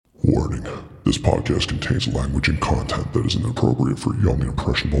This podcast contains language and content that is inappropriate for young and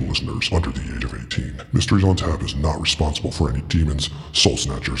impressionable listeners under the age of 18. Mysteries on Tap is not responsible for any demons, soul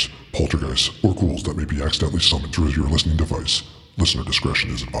snatchers, poltergeists, or ghouls that may be accidentally summoned through your listening device. Listener discretion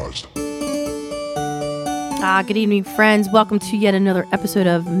is advised. Good evening, friends. Welcome to yet another episode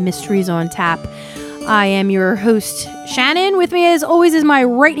of Mysteries on Tap. I am your host, Shannon. With me, as always, is my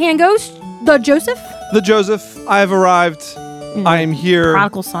right-hand ghost, the Joseph. The Joseph, I have arrived. I am here.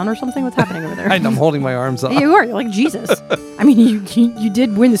 Prodigal son or something? What's happening over there? I'm holding my arms up. You are. You're like Jesus. I mean, you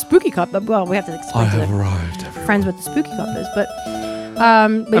did win the Spooky Cup. Well, we have to explain to the arrived, friends what the Spooky Cup is. But I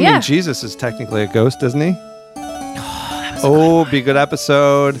yeah. mean, Jesus is technically a ghost, isn't he? Be a good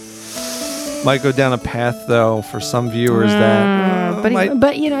episode. Might go down a path though for some viewers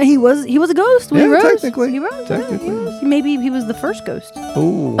But you know, he was a ghost when he rose. Technically. He rose. Technically. Yeah, he was. Maybe he was the first ghost.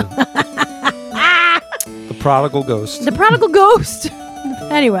 Ooh. The prodigal ghost. The prodigal ghost.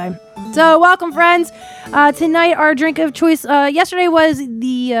 Anyway, so welcome, friends. Tonight, our drink of choice. Yesterday was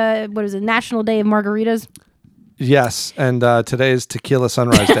the National Day of Margaritas. Yes, and today is Tequila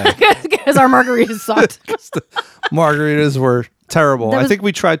Sunrise Day. Because our margaritas sucked. The margaritas were terrible. I think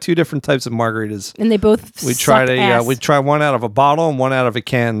we tried two different types of margaritas, and they both. We tried we tried one out of a bottle and one out of a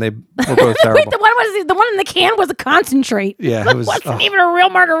can. They were both terrible. Wait, the one in the can was a concentrate. Yeah, it wasn't even a real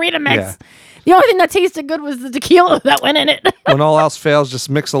margarita mix. Yeah. The only thing that tasted good was the tequila that went in it. When all else fails, just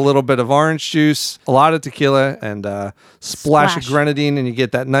mix a little bit of orange juice, a lot of tequila, and splash of grenadine, and you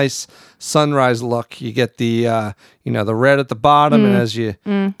get that nice sunrise look. You get the the red at the bottom, and as you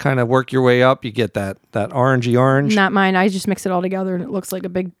kind of work your way up, you get that orangey orange. Not mine. I just mix it all together, and it looks like a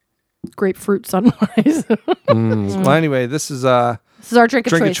big grapefruit sunrise. Well, anyway, this is our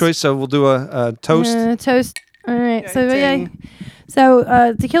drink of choice. So we'll do a toast. Toast. All right.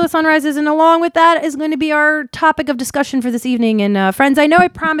 So Tequila Sunrises, and along with that is going to be our topic of discussion for this evening. And friends, I know I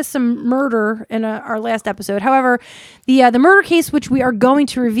promised some murder in our last episode. However, the murder case, which we are going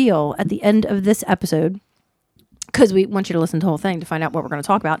to reveal at the end of this episode, because we want you to listen to the whole thing to find out what we're going to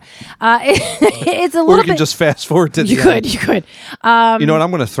talk about. It's a little bit... Or you can just fast forward to the end. You could. You know what?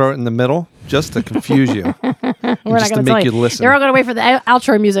 I'm going to throw it in the middle just to confuse you. We're just to make you listen. They're all going to wait for the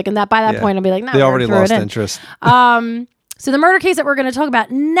outro music, and by that point, I'll be like, no, they already lost interest. So the murder case that we're going to talk about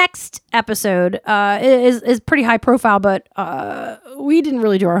next episode is pretty high profile, but we didn't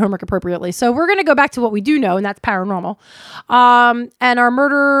really do our homework appropriately. So we're going to go back to what we do know, and that's paranormal. And our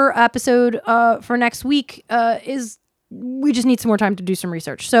murder episode for next week is we just need some more time to do some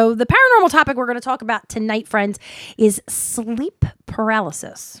research. So the paranormal topic we're going to talk about tonight, friends, is sleep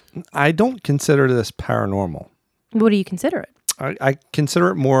paralysis. I don't consider this paranormal. What do you consider it? I consider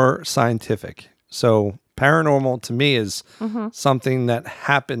it more scientific. So paranormal to me is something that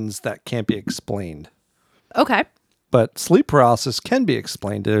happens that can't be explained. Okay. But sleep paralysis can be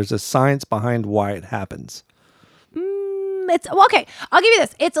explained. There's a science behind why it happens. Okay. I'll give you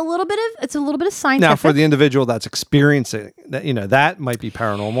this. It's a little bit of scientific. Now, for the individual that's experiencing that, that might be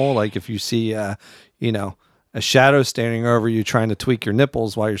paranormal. Like if you see, a shadow standing over you trying to tweak your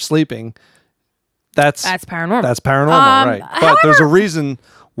nipples while you're sleeping, that's paranormal. That's paranormal, right? But there's a reason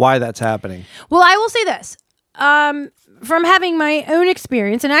why that's happening. Well, I will say this. From having my own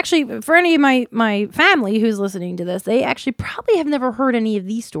experience, and actually for any of my family who's listening to this, they actually probably have never heard any of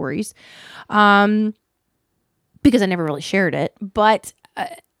these stories because I never really shared it. But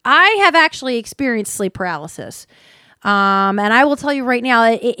I have actually experienced sleep paralysis. And I will tell you right now,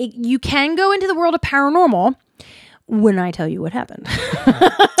 you can go into the world of paranormal when I tell you what happened.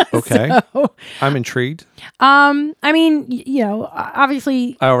 Okay. So, I'm intrigued. I mean,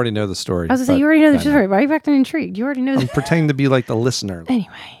 obviously... I already know the story. I was going to say, you already know the story. Why are you acting intrigued? You already know I'm pretending to be like the listener.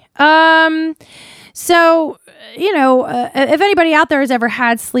 Anyway. So, if anybody out there has ever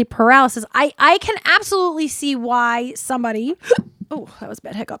had sleep paralysis, I can absolutely see why somebody... Oh, that was a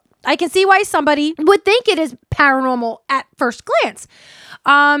bad hiccup. I can see why somebody would think it is paranormal at first glance.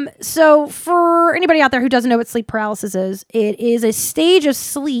 So for anybody out there who doesn't know what sleep paralysis is, it is a stage of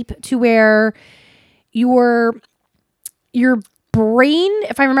sleep to where your brain,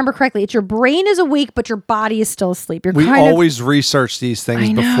 if I remember correctly, it's your brain is awake, but your body is still asleep. We always research these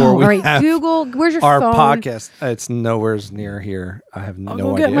things before we have Google. Where's your our phone? Podcast. It's nowhere near here. I have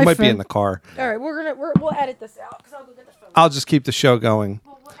no idea. It might be in the car. All right, we'll edit this out because I'll go get the phone. I'll just keep the show going.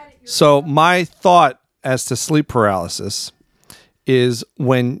 So my thought as to sleep paralysis is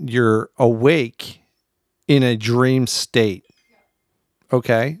when you're awake in a dream state.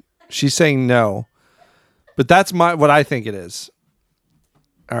 Okay? She's saying no. But that's what I think it is.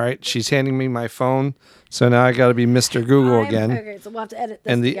 All right? She's handing me my phone. So now I got to be Mr. Google again. Okay, so we'll have to edit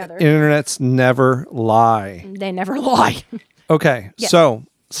this and together. And the internets never lie. They never lie. Okay. Yeah. So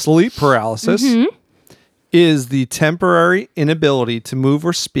sleep paralysis is the temporary inability to move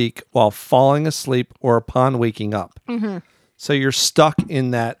or speak while falling asleep or upon waking up. So you're stuck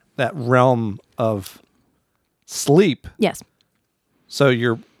in that realm of sleep. Yes. So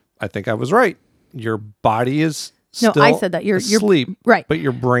I think I was right. Your body is still I said that. You're asleep, right. but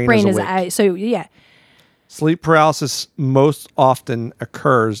your brain is awake. So yeah. Sleep paralysis most often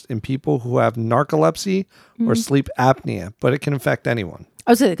occurs in people who have narcolepsy or sleep apnea, but it can affect anyone.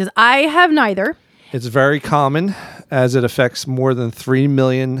 I was saying because I have neither. It's very common as it affects more than 3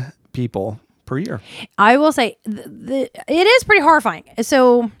 million people per year. I will say it is pretty horrifying.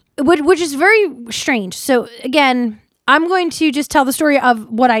 So, which is very strange. So again, I'm going to just tell the story of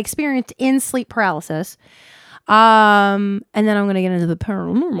what I experienced in sleep paralysis. And then I'm going to get into the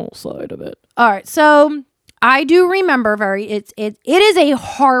paranormal side of it. All right. So I do remember it is a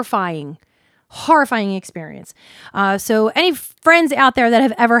horrifying experience. So any friends out there that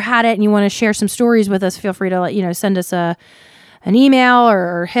have ever had it and you want to share some stories with us, feel free to send us an email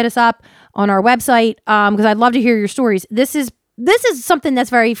or hit us up on our website. Because I'd love to hear your stories. This is something that's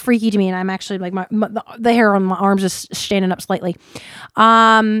very freaky to me, and I'm actually like the hair on my arms is standing up slightly.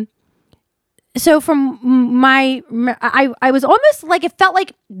 So from I was almost like, it felt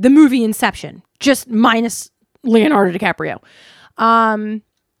like the movie Inception, just minus Leonardo DiCaprio.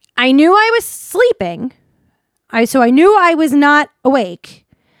 I knew I was sleeping. So I knew I was not awake.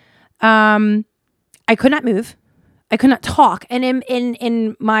 I could not move. I could not talk. And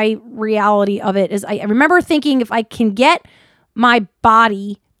in my reality of it is I remember thinking, if I can get my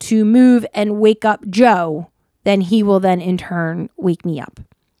body to move and wake up Joe, then he will then in turn wake me up.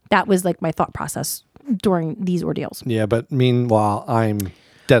 That was like my thought process during these ordeals. Yeah, but meanwhile, I'm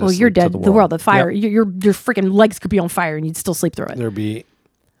dead. Well, you're dead. To The world, the fire. Yep. Your freaking legs could be on fire and you'd still sleep through it. There'd be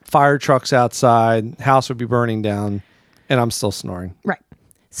fire trucks outside. House would be burning down, and I'm still snoring. Right.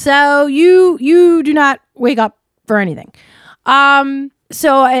 So you do not wake up for anything.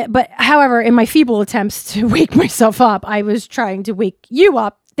 But however, in my feeble attempts to wake myself up, I was trying to wake you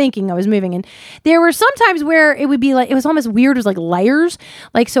up, thinking I was moving. And there were some times where it would be like, it was almost weird. It was like layers.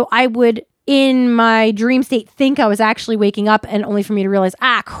 Like, so I would, in my dream state, think I was actually waking up, and only for me to realize,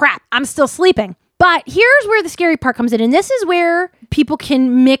 crap, I'm still sleeping. But here's where the scary part comes in. And this is where people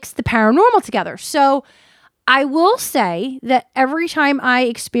can mix the paranormal together. So I will say that every time I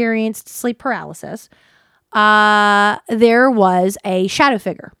experienced sleep paralysis, there was a shadow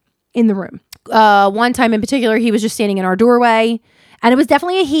figure in the room. One time in particular, he was just standing in our doorway, and it was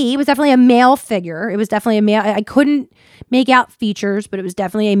definitely a he. It was definitely a male figure. It was definitely a male. I couldn't make out features, but it was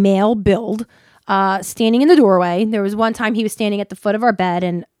definitely a male build, standing in the doorway. There was one time he was standing at the foot of our bed,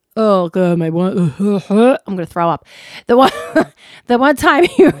 and oh god, I'm gonna throw up. The one time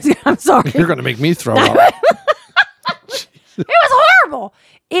he was, I'm sorry. You're gonna make me throw up. It was horrible.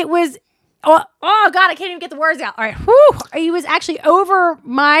 It was. Oh God, I can't even get the words out. All right. Whew. He was actually over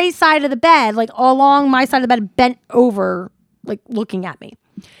my side of the bed, like along my side of the bed, bent over, like looking at me.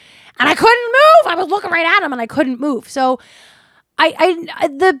 And I couldn't move. I was looking right at him and I couldn't move. So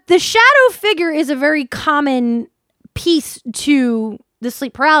the shadow figure is a very common piece to the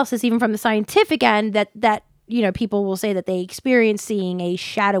sleep paralysis, even from the scientific end, that people will say that they experience seeing a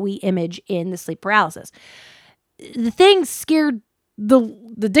shadowy image in the sleep paralysis. The thing scared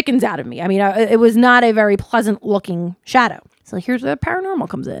the dickens out of me. I mean, it was not a very pleasant looking shadow. So here's where the paranormal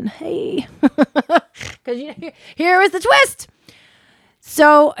comes in. Hey, because here is the twist.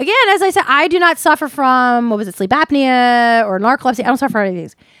 So again, as I said, I do not suffer from, sleep apnea or narcolepsy. I don't suffer from any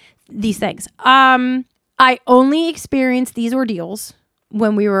of these things. I only experienced these ordeals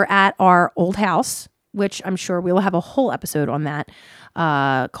when we were at our old house, which I'm sure we will have a whole episode on that,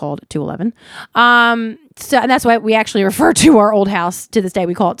 called 211. And that's why we actually refer to our old house to this day.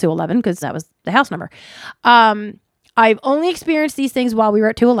 We call it 211 because that was the house number. I've only experienced these things while we were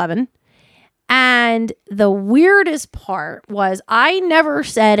at 211. And the weirdest part was I never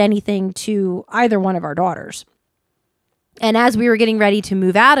said anything to either one of our daughters. And as we were getting ready to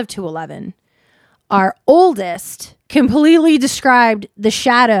move out of 211, our oldest completely described the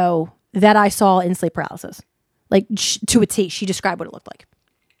shadow that I saw in sleep paralysis. Like, to a T, she described what it looked like.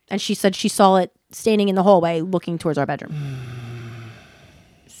 And she said she saw it standing in the hallway looking towards our bedroom.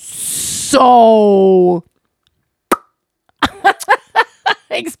 So,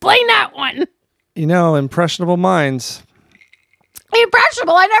 explain that one. Impressionable minds.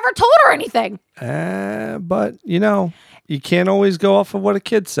 Impressionable? I never told her anything. But, you can't always go off of what a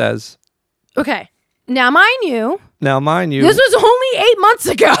kid says. Okay. Now, mind you. This was only 8 months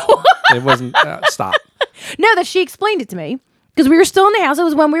ago. It wasn't. Stop. No, that she explained it to me. because we were still in the house. It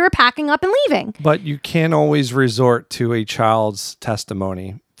was when we were packing up and leaving. But you can't always resort to a child's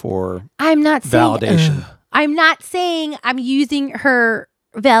testimony for I'm not saying validation. I'm not saying I'm using her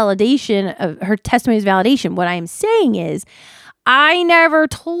validation of her testimony as validation. What I'm saying is I never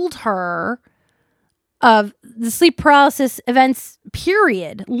told her of the sleep paralysis events,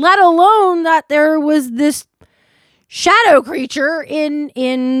 period, let alone that there was this shadow creature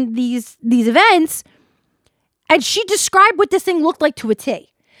in these events. And she described what this thing looked like to a T.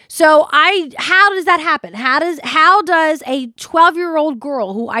 So how does that happen? How does a 12-year-old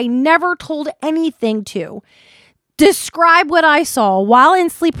girl who I never told anything to describe what I saw while in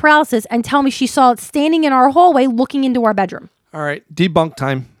sleep paralysis and tell me she saw it standing in our hallway looking into our bedroom? All right, debunk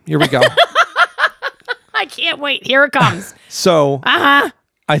time. Here we go. I can't wait. Here it comes. So I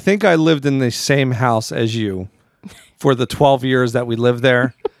think I lived in the same house as you for the 12 years that we lived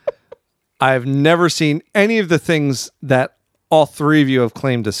there. I've never seen any of the things that all three of you have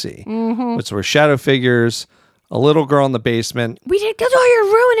claimed to see, which were shadow figures, a little girl in the basement. We did. Oh,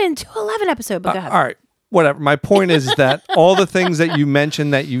 you're ruining 211 episode, but go ahead. All right, whatever. My point is that all the things that you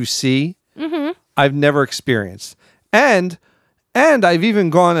mentioned that you see, I've never experienced. And I've even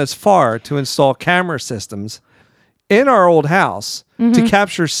gone as far to install camera systems in our old house to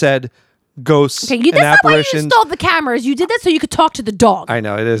capture said ghosts Okay, and that's not why you apparitions. installed the cameras. You did that so you could talk to the dog. I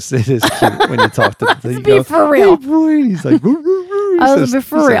know, it is cute when you talk to the be for real. Hey, boy. He's like, But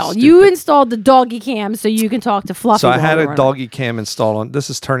for real, you installed the doggy cam so you can talk to Fluffy. So I had while a we're doggy cam installed on. This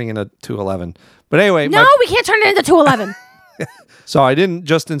is turning into 211. But anyway, No, we can't turn it into 211. so I didn't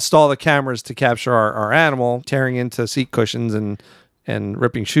just install the cameras to capture our animal tearing into seat cushions and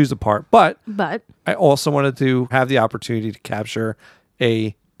ripping shoes apart, but I also wanted to have the opportunity to capture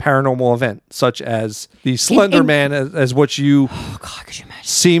a paranormal event, such as the Slender Man, as what you, could you imagine?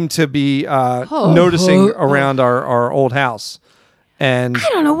 seem to be noticing around our old house. And I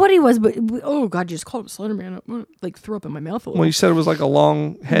don't know what he was, but oh god, you just called him Slender Man. Like threw up in my mouth a little. well, you said it was like a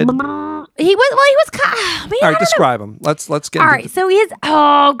long head. He was kind. All right, describe him. Let's get. All into right, so he's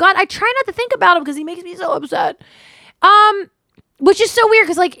oh god, I try not to think about him because he makes me so upset. Which is so weird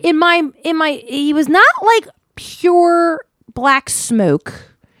because like in my he was not like pure black smoke.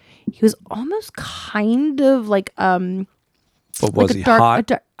 He was almost kind of like But was like he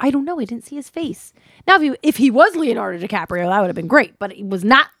hot? I don't know. I didn't see his face. Now if he was Leonardo DiCaprio, that would have been great, but it was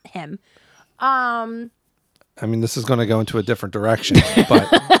not him. I mean, this is going to go into a different direction,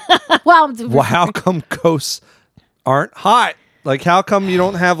 but well, how come ghosts aren't hot? Like, how come you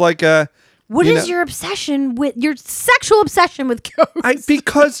don't have like a? What is your obsession with your sexual obsession with ghosts?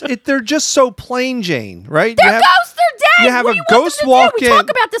 Because they're just so plain Jane, right? They're ghosts. They're dead. You have what a do you want ghost them to walk do? in. We talk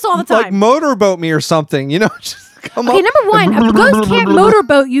about this all the time. Like motorboat me or something, you know? Just come Okay, up. number one, a ghost can't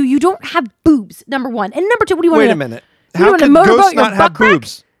motorboat you. You don't have boobs. Number one, and number two, what do you want? Wait a minute. You How want to could motorboat ghosts your not have butt crack?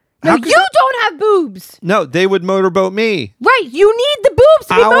 boobs? No, How you could- don't have boobs. No, they would motorboat me. Right, you need the boobs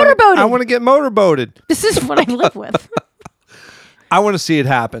to be motorboated. I want to get motorboated. This is what I live with. I want to see it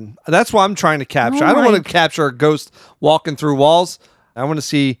happen. That's what I'm trying to capture. Oh I don't my want to capture a ghost walking through walls. I want to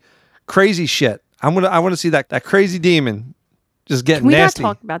see crazy shit. I want to see that crazy demon just getting Can we nasty. not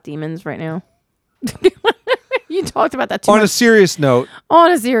talk about demons right now? You talked about that too On much. a serious note,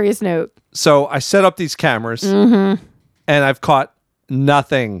 On a serious note. so I set up these cameras, and I've caught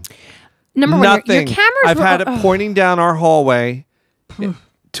nothing. Number one, Nothing. your cameras I've were, had it pointing down our hallway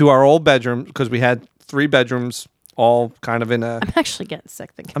to our old bedroom because we had 3 bedrooms, all kind of in a. I'm actually getting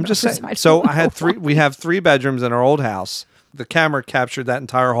sick thinking I'm about just this. saying. So I had 3. We have 3 bedrooms in our old house. The camera captured that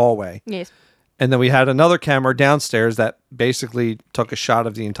entire hallway, Yes. and then we had another camera downstairs that basically took a shot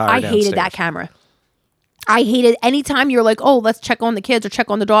of the entire. I hated that camera. I hated anytime you're like, oh, let's check on the kids or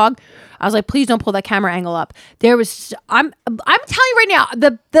check on the dog. I was like, please don't pull that camera angle up. There was, I'm telling you right now,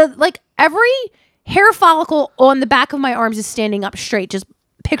 the like every hair follicle on the back of my arms is standing up straight, just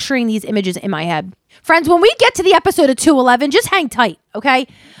picturing these images in my head. Friends, when we get to the episode of 211, just hang tight, okay?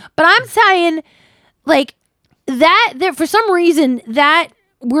 But I'm saying, like, that for some reason, that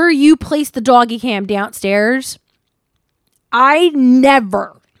where you place the doggy cam downstairs, I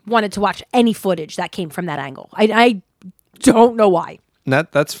never wanted to watch any footage that came from that angle. I don't know why.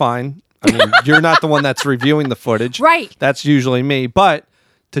 That's fine. I mean, you're not the one that's reviewing the footage. Right. That's usually me. But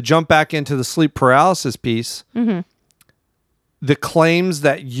to jump back into the sleep paralysis piece, the claims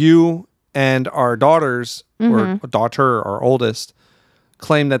that you and our daughters, or daughter, our oldest,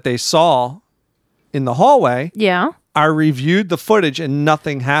 claim that they saw in the hallway, Yeah. I reviewed the footage and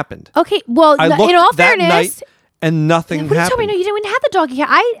nothing happened. Okay. Well, I looked in all that fairness, night and nothing what are you happened. telling me? No, you didn't have the doggy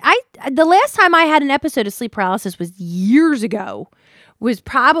cam. The last time I had an episode of sleep paralysis was years ago, was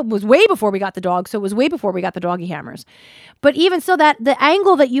way before we got the dog. So it was way before we got the doggy hammers. But even so, that the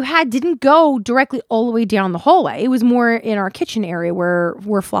angle that you had didn't go directly all the way down the hallway. It was more in our kitchen area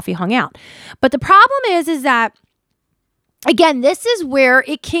where Fluffy hung out. But the problem is that, again, this is where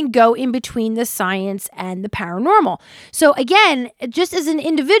it can go in between the science and the paranormal. So again, just as an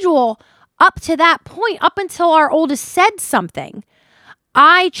individual, up to that point, up until our oldest said something,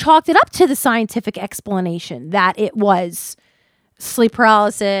 I chalked it up to the scientific explanation that it was sleep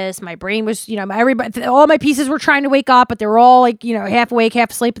paralysis. My brain was, everybody, all my pieces were trying to wake up, but they were all like, half awake,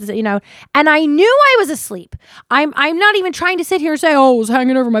 half asleep, and I knew I was asleep. I'm not even trying to sit here and say, oh, I was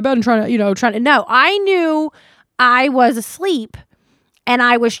hanging over my bed and trying to, no, I knew I was asleep and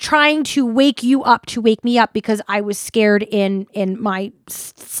I was trying to wake you up to wake me up because I was scared in my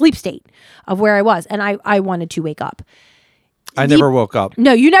sleep state of where I was. And I wanted to wake up. I never woke up.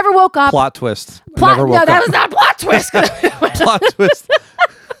 No, you never woke up. Plot twist. That was not a plot twist. Plot twist.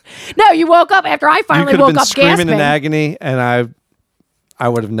 No, you woke up after I finally woke up screaming gasping. in agony, and I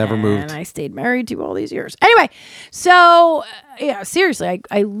would have never moved. And I stayed married to all these years. Anyway, so seriously,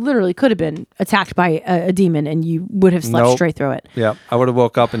 I literally could have been attacked by a demon, and you would have slept straight through it. Yeah, I would have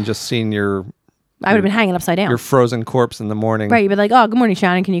woke up and just seen I would have been hanging upside down. Your frozen corpse in the morning. Right, you'd be like, oh, good morning,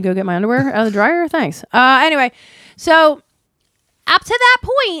 Shannon. Can you go get my underwear out of the dryer? Thanks. Anyway, so up to that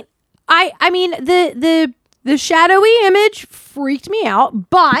point, I mean, the shadowy image freaked me out,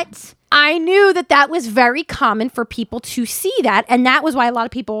 but I knew that was very common for people to see that. And that was why a lot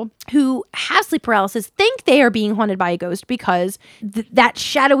of people who have sleep paralysis think they are being haunted by a ghost because that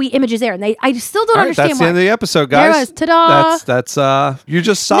shadowy image is there. And I still don't understand that's why. the end of the episode, guys. There it was. Ta-da. That's you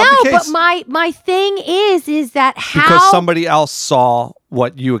just solved the case. No, but my thing is that how... Because somebody else saw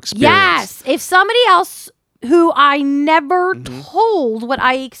what you experienced. Yes. If somebody else who I never told what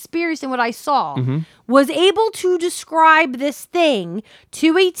I experienced and what I saw was able to describe this thing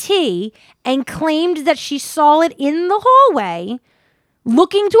to a T and claimed that she saw it in the hallway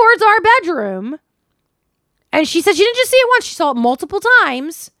looking towards our bedroom. And she said she didn't just see it once, she saw it multiple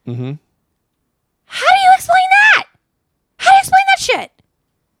times. How do you explain that? How do you explain that shit?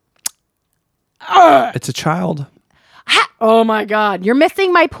 It's a child. Oh my God. You're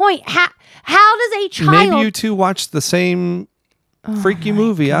missing my point. How does a child... Maybe you two watched the same freaky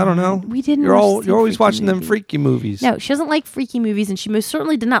movie. God. I don't know. We didn't. You're always watching them freaky movies. No, she doesn't like freaky movies, and she most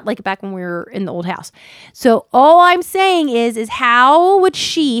certainly did not like it back when we were in the old house. So all I'm saying is how would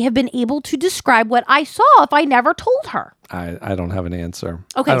she have been able to describe what I saw if I never told her? I don't have an answer.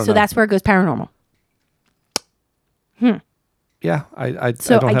 Okay, so that's where it goes paranormal. Yeah, I don't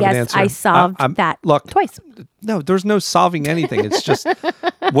so have I an guess answer. I solved that twice. No, there's no solving anything. It's just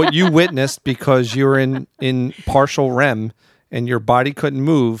what you witnessed because you were in partial REM and your body couldn't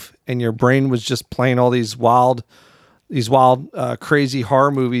move and your brain was just playing all these wild, crazy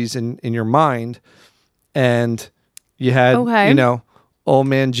horror movies in your mind, and you had old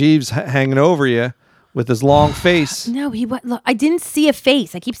man Jeeves hanging over you with his long face. No, look, I didn't see a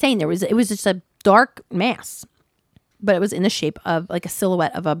face. I keep saying it was just a dark mass. But it was in the shape of like a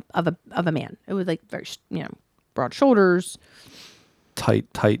silhouette of a man. It was like very, broad shoulders, tight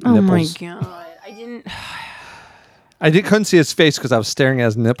nipples. Oh my God! couldn't see his face because I was staring at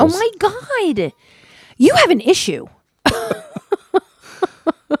his nipples. Oh my God! You have an issue. I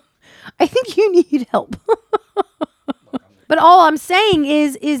think you need help. But all I'm saying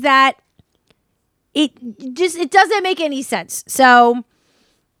is that it doesn't make any sense. So,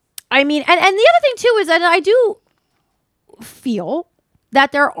 I mean, and the other thing too is that I do feel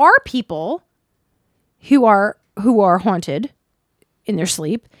that there are people who are haunted in their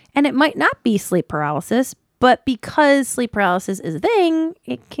sleep, and it might not be sleep paralysis, but because sleep paralysis is a thing,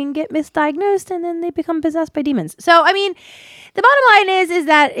 it can get misdiagnosed and then they become possessed by demons. So I mean, the bottom line is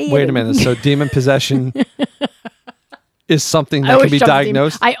that wait a minute, so demon possession is something that can be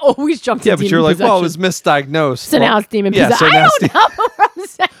diagnosed? I always jump to demon possession. Yeah, but you're like, well, it was misdiagnosed. So now it's demon possession. So I don't know what I'm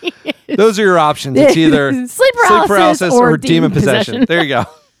saying. Those are your options. It's either sleep paralysis or demon possession. There you go.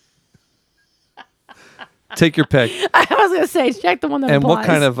 Take your pick. I was going to say, check the one that and applies.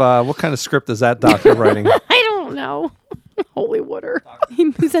 What kind of script is that doctor writing? I don't know. Holy water.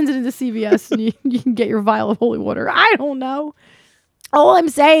 He sends it into CVS and you can get your vial of holy water. I don't know. All I'm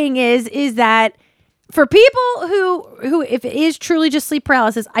saying is that for people who if it is truly just sleep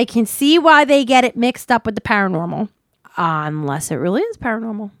paralysis, I can see why they get it mixed up with the paranormal. Unless it really is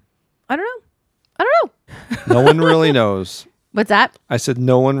paranormal. I don't know. No one really knows. What's that? I said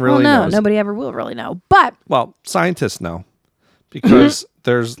no one really knows. Nobody ever will really know. But scientists know because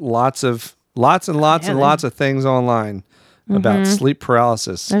there's lots and lots of things online about sleep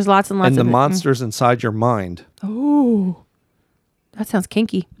paralysis. There's lots and lots and of the monsters inside your mind. Oh. That sounds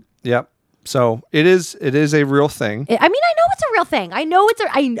kinky. Yep. So it is a real thing. I mean, I know it's a real thing. I know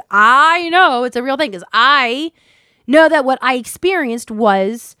I know it's a real thing because I know that what I experienced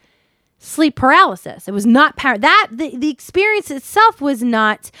was sleep paralysis. It was not the experience itself was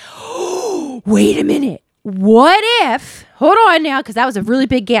not. Wait a minute. What if? Hold on now, because that was a really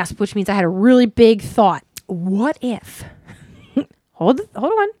big gasp, which means I had a really big thought. What if? hold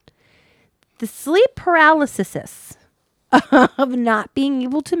on. The sleep paralysis of not being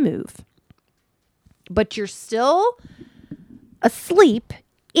able to move, but you're still asleep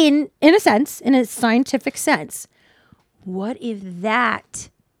in a sense, in a scientific sense. What if that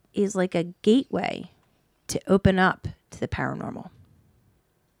is like a gateway to open up to the paranormal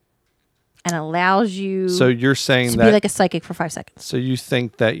and allows you So you're saying to that be like a psychic for 5 seconds? So you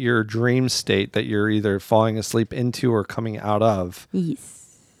think that your dream state that you're either falling asleep into or coming out of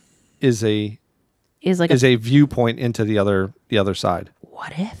Yes. is a viewpoint into the other side.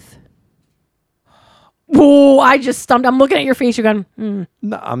 What if? Whoa, I just stumped. I'm looking at your face. You're going,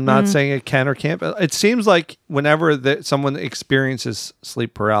 No, I'm not saying it can or can't, but it seems like whenever someone experiences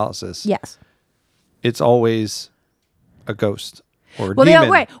sleep paralysis, yes. it's always a ghost or a Well,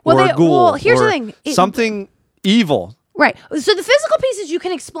 demon or a ghoul. Well, here's the or thing. Something evil. Right. So the physical pieces you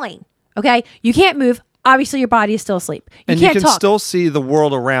can explain. Okay. You can't move. Obviously, your body is still asleep. You And can't you can talk. still see the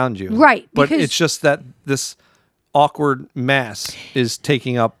world around you. Right, But because- it's just that this awkward mass is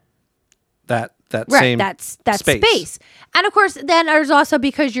taking up that right. same That's space. And of course, then there's also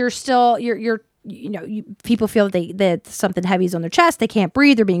because you're still people feel that something heavy is on their chest. They can't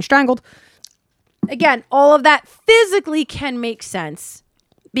breathe. They're being strangled. Again, all of that physically can make sense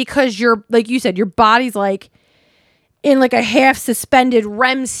because you're, like you said, your body's like in like a half suspended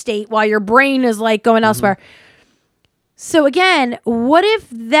REM state while your brain is like going elsewhere. So again, what if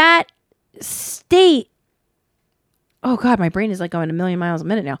that state, oh God, my brain is like going a million miles a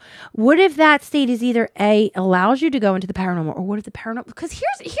minute now. What if that state is either allows you to go into the paranormal, or what if the paranormal, because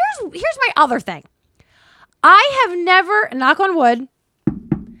here's my other thing. I have never, knock on wood,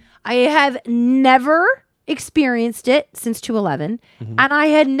 I have never experienced it since 2/11, and I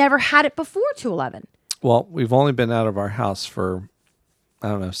had never had it before 2/11. Well, we've only been out of our house for, I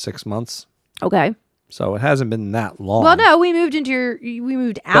don't know, 6 months. Okay. So it hasn't been that long. Well, no, we moved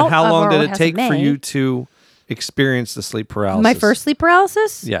out. But how of long our did old it house take in for May. you to experience the sleep paralysis? My first sleep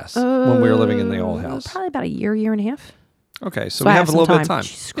paralysis? Yes, when we were living in the old house. Probably about a year and a half. Okay, so So we I have a some little bit of time.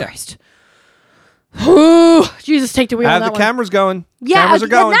 Jesus Yeah. Christ. Ooh, Jesus, take the wheel I on have that the one. cameras going. Yeah, cameras are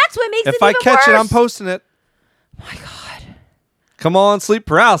and going. that's what makes it If I even catch it, I'm worse. posting it. Oh my God. Come on, sleep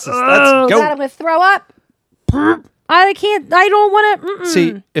paralysis. Oh, Let's go. God, I'm going to throw up. I can't. I don't want to.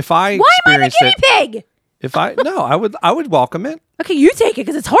 See, if I Why am I the experienced guinea it, pig? if I no, I would welcome it, Okay, you take it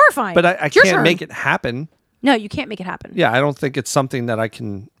because it's horrifying. but I It's your can't turn. make it happen. No, you can't make it happen. Yeah, I don't think it's something that I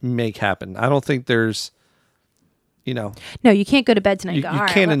can make happen. I don't think there's, No, you can't go to bed tonight. You- and go, you all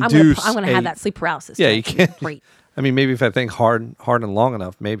right, can't I'm induce going to have a- that sleep paralysis. Yeah, tonight. you can't. Great. I mean, maybe if I think hard and long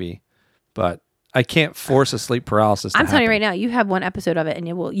enough, maybe, but I can't force a sleep paralysis. I'm telling you right now, you have one episode of it, and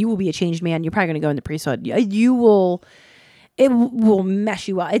you will be a changed man. You're probably going to go into priesthood. You will. It will mess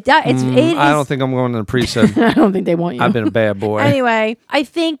you up. It is. I don't think I'm going to the priesthood. I don't think they want you. I've been a bad boy. Anyway, I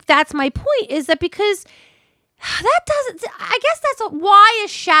think that's my point. Is that because that doesn't? I guess that's why a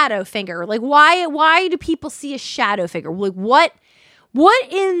shadow figure. Like why do people see a shadow figure? Like what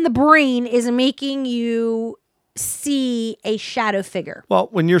in the brain is making you see a shadow figure? Well,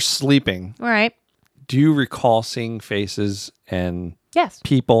 when you're sleeping, All right. do you recall seeing faces and Yes.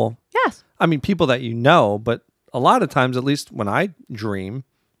 people? Yes. I mean, people that you know, but a lot of times, at least when I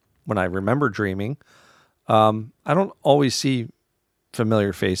remember dreaming, I don't always see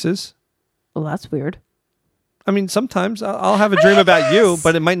familiar faces. Well, that's weird. I mean, sometimes I'll have a dream about you,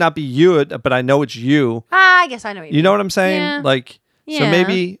 but it might not be you, but I know it's you. I guess I know what You know what I'm saying? Yeah. Like, so Yeah.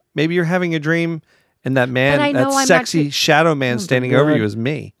 maybe you're having a dream and that But I man, know that I'm not sexy dr- shadow man standing over God. you is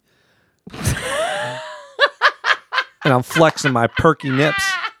me. And I'm flexing my perky nips.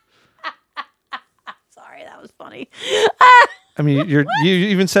 Sorry, that was funny. I mean, you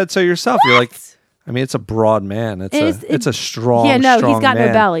even said so yourself. You're like, I mean, it's a broad man. It's a strong, Yeah, no, strong he's got man.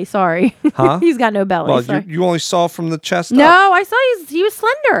 no belly. Sorry. Huh? He's got no belly. Well, sorry. you only saw from the chest No, up. I saw he was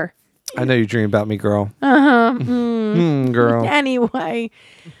slender. I know you dream about me, girl. Girl. Anyway,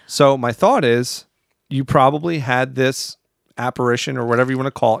 So my thought is, you probably had this apparition or whatever you want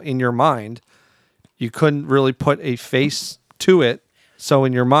to call it in your mind. You couldn't really put a face to it. So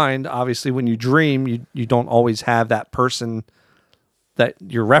in your mind, obviously, when you dream, you don't always have that person, that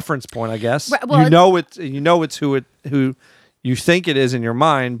your reference point, I guess. Right, well, it's who you think it is in your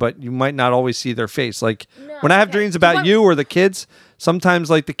mind, but you might not always see their face. Like when I have dreams about you or the kids, Sometimes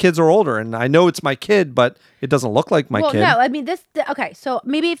like the kids are older and I know it's my kid, but it doesn't look like my kid. No, I mean okay, so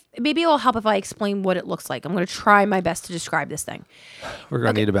maybe it will help if I explain what it looks like. I'm going to try my best to describe this thing. We're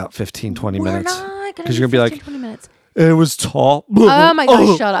going to need about 15, 20 minutes. We're not going Because you're going to be like, 20 minutes. it was tall. Oh my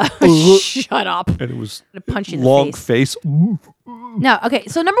gosh, shut up. Shut up. And it was I'm gonna punch you in the long face. face. No, okay.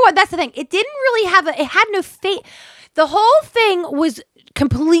 So number one, that's the thing. It didn't really it had no face. The whole thing was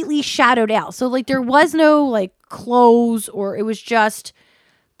completely shadowed out. So like there was no like clothes, or it was just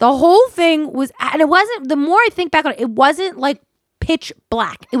the whole thing was, and it wasn't, the more I think back on it, it wasn't like pitch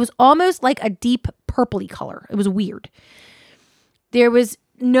black. It was almost like a deep purpley color. It was weird. There was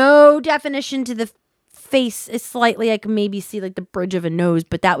no definition to the face. It's slightly, I could maybe see like the bridge of a nose,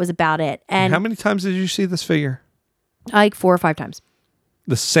 but that was about it. And how many times did you see this figure? Like 4 or 5 times.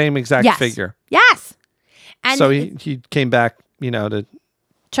 The same exact figure. Yes. And so he came back, to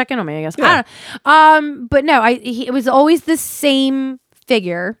check in on me, I guess. Yeah. I don't know. But no, it was always the same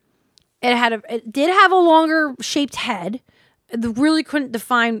figure. It did have a longer shaped head. Really couldn't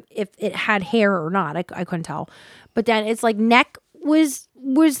define if it had hair or not. I couldn't tell. But then its like neck was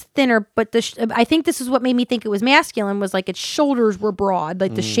thinner, but I think this is what made me think it was masculine, was like its shoulders were broad,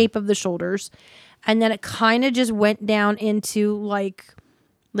 like the shape of the shoulders. And then it kind of just went down into like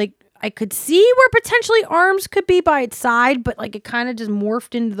I could see where potentially arms could be by its side, but like it kind of just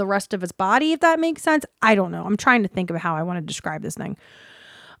morphed into the rest of its body, if that makes sense. I don't know. I'm trying to think of how I want to describe this thing.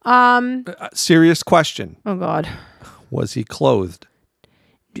 Serious question. Oh God. Was he clothed?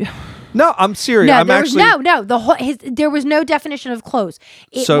 No, I'm serious. No, there was no definition of clothes.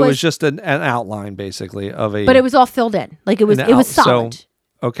 It was just an outline basically of a. But it was all filled in. Like it was solid. So,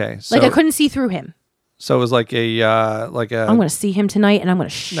 okay. So, like I couldn't see through him. So it was like a. I'm going to see him tonight, and I'm going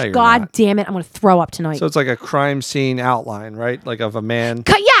to. No, God damn it! I'm going to throw up tonight. So it's like a crime scene outline, right? Like of a man.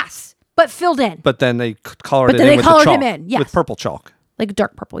 Yes, but filled in. But then they colored it in with the chalk, yes, with purple chalk. Like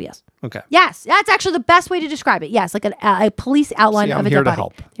dark purple, yes. Okay. Yes, that's actually the best way to describe it. Yes, like a police outline of a dead body.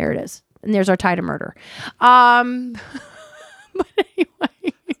 Help. There it is. And there's our tie to murder. But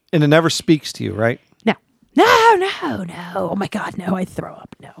anyway. And it never speaks to you, right? No. Oh my God, no. I'd throw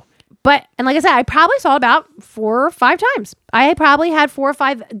up. No. But, and like I said, I probably saw it about 4 or 5 times. I probably had 4 or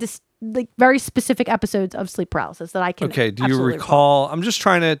 5 like very specific episodes of sleep paralysis that I can. Okay. Do you recall? I'm just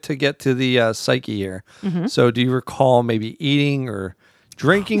trying to get to the psyche here. Mm-hmm. So do you recall maybe eating or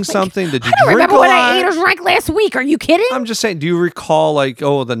drinking something? Did you drink remember what I ate or drank last week. Are you kidding? I'm just saying, do you recall like,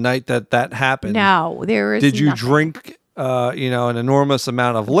 the night that happened? No, there is Did you nothing. Drink, an enormous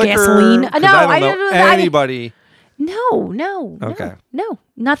amount of liquor? Gasoline? No, I don't know anybody. No. Okay. No,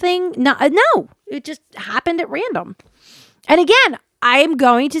 nothing. No, it just happened at random. And again, I'm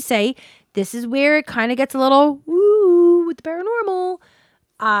going to say this is where it kind of gets a little woo with the paranormal.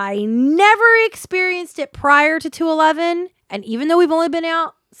 I never experienced it prior to 2/11. And even though we've only been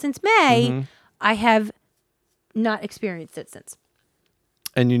out since May, I have not experienced it since.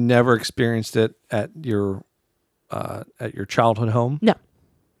 And you never experienced it at your childhood home? No.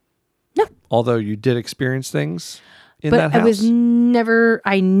 Although you did experience things in that house?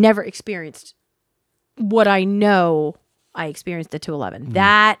 I never experienced what I know I experienced at 2/11.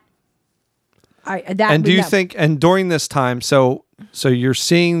 And do you think, and during this time, so you're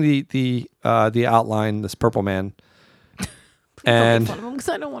seeing the outline, this purple man, and because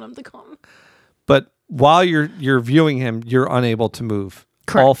I don't want him to come. But while you're viewing him, you're unable to move.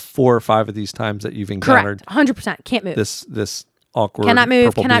 Correct. All 4 or 5 of these times that you've encountered. Correct. 100%. Can't move. This awkward. Cannot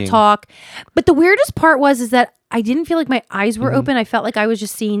move. Cannot being. talk. But the weirdest part was that I didn't feel like my eyes were open. I felt like I was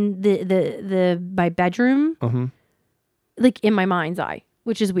just seeing my bedroom, like in my mind's eye,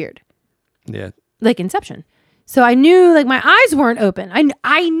 which is weird. Yeah. Like Inception. So I knew like my eyes weren't open.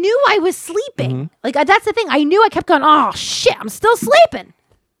 I knew I was sleeping. Like that's the thing. I knew I kept going, oh shit, I'm still sleeping.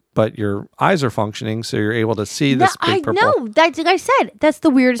 But your eyes are functioning, so you're able to see this big purple. I know. That's like I said. That's the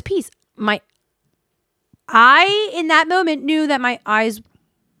weirdest piece. I in that moment knew that my eyes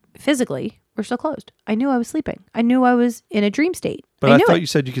physically were still closed. I knew I was sleeping. I knew I was in a dream state. But I thought you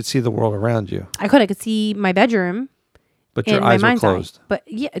said you could see the world around you. I could see my bedroom. But your eyes were closed. But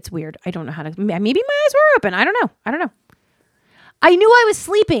yeah, it's weird. I don't know how to. Maybe my eyes were open. I don't know. I knew I was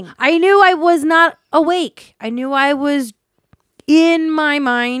sleeping. I knew I was not awake. I knew I was in my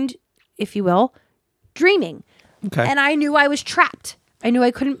mind, if you will, dreaming. Okay. And I knew I was trapped. I knew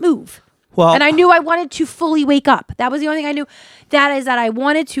I couldn't move. Well, and I knew I wanted to fully wake up. That was the only thing I knew. That is that I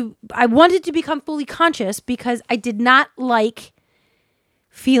wanted to become fully conscious because I did not like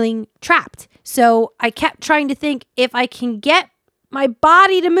feeling trapped. So I kept trying to think, if I can get my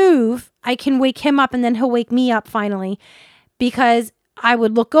body to move, I can wake him up and then he'll wake me up finally, because I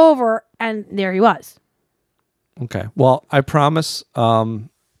would look over and there he was. Okay. Well, I promise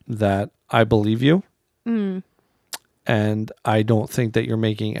that I believe you. And I don't think that you're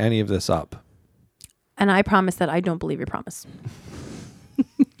making any of this up. And I promise that I don't believe your promise.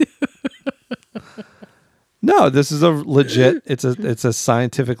 No, this is a legit. It's a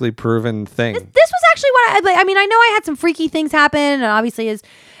scientifically proven thing. This was actually what I mean. I know I had some freaky things happen, and obviously,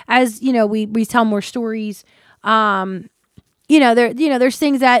 as you know, we tell more stories. There's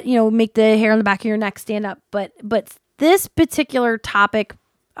things that make the hair on the back of your neck stand up. But this particular topic,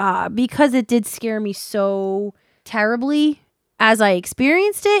 because it did scare me so terribly as I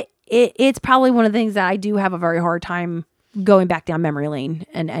experienced it, it's probably one of the things that I do have a very hard time going back down memory lane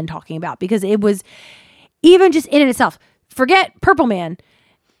and talking about, because it was. Even just in itself, forget Purple Man.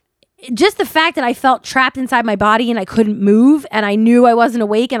 Just the fact that I felt trapped inside my body and I couldn't move, and I knew I wasn't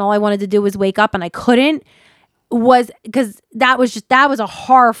awake, and all I wanted to do was wake up, and I couldn't, was because that was a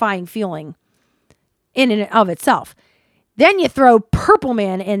horrifying feeling in and of itself. Then you throw Purple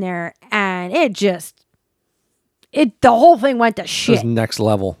Man in there, and the whole thing went to shit. It was next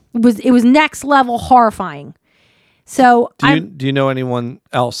level. It was next level horrifying. So do you know anyone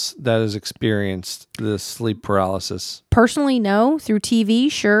else that has experienced this sleep paralysis? Personally, no. Through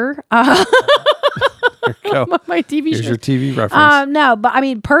TV, sure. Go. My TV Here's show. your TV reference. No, but I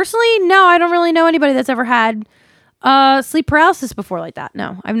mean, personally, no. I don't really know anybody that's ever had sleep paralysis before like that.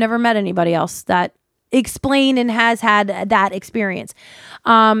 No, I've never met anybody else that explained and has had that experience.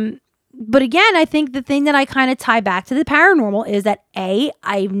 But again, I think the thing that I kind of tie back to the paranormal is that A,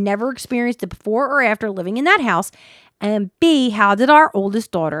 I've never experienced it before or after living in that house. And B, how did our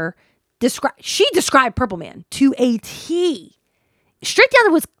oldest daughter describe? She described Purple Man to a T. Straight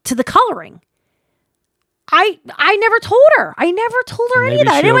down to the coloring. I never told her. I never told her any of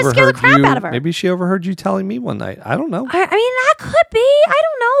that. I didn't want to scare the crap out of her. Maybe she overheard you telling me one night. I don't know. I mean, that could be. I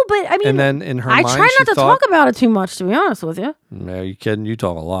don't know. But I mean, and then in her I mind, try not to talk about it too much, to be honest with you. No, you kidding? You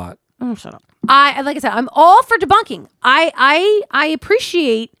talk a lot. Oh, shut up. Like I said, I'm all for debunking. I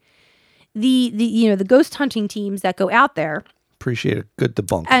appreciate the ghost hunting teams that go out there. Appreciate a good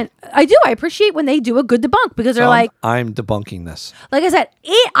debunk. And I do. I appreciate when they do a good debunk, because they're like, I'm debunking this. Like I said,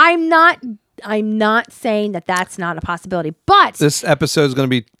 I'm not saying that that's not a possibility, but this episode is going to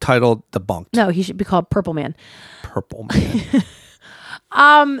be titled Debunked. No, he should be called Purple Man. Purple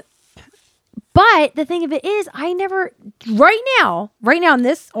Man. But the thing of it is, I never, right now on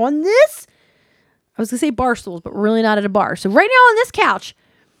this, I was going to say bar stools, but we're really not at a bar. So right now on this couch,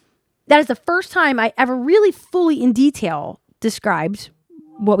 that is the first time I ever really fully in detail described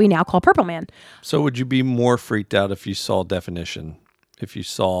what we now call Purple Man. So would you be more freaked out if you saw definition? If you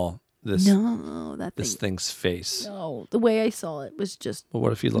saw this, this thing's face? No, the way I saw it was just... But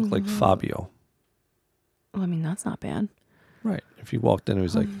what if he looked like Fabio? Well, I mean, that's not bad. Right. If he walked in and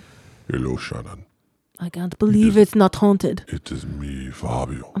was like... Hello, Shannon. I can't believe it's not haunted. It is me,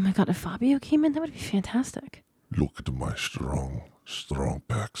 Fabio. Oh my God, if Fabio came in, that would be fantastic. Look at my strong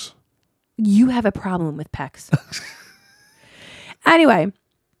pecs. You have a problem with pecs. Anyway.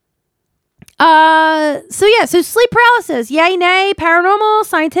 So sleep paralysis. Yay, nay, paranormal,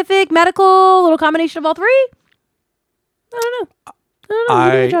 scientific, medical, little combination of all three? I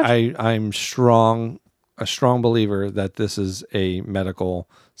don't know. I'm a strong believer that this is a medical,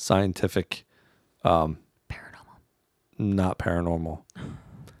 scientific, paranormal. Not paranormal.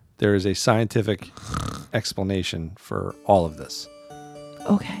 There is a scientific explanation for all of this.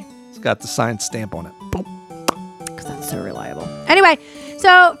 Okay. It's got the science stamp on it. Boom. Because that's so reliable. Anyway,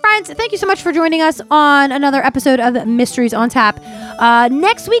 so friends, thank you so much for joining us on another episode of Mysteries on Tap.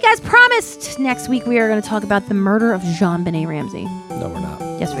 Next week, as promised, we are going to talk about the murder of JonBenet Ramsey. No, we're not.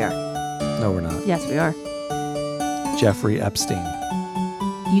 Yes, we are. No, we're not. Yes, we are. Jeffrey Epstein.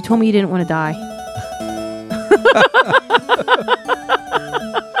 You told me you didn't want to die.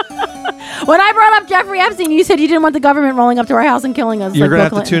 When I brought up Jeffrey Epstein, you said you didn't want the government rolling up to our house and killing us. You're going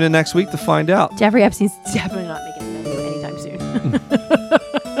to have to tune in next week to find out. Jeffrey Epstein's definitely not making the menu anytime soon.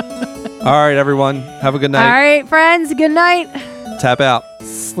 All right, everyone. Have a good night. All right, friends. Good night. Tap out.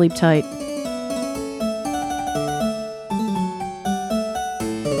 Sleep tight.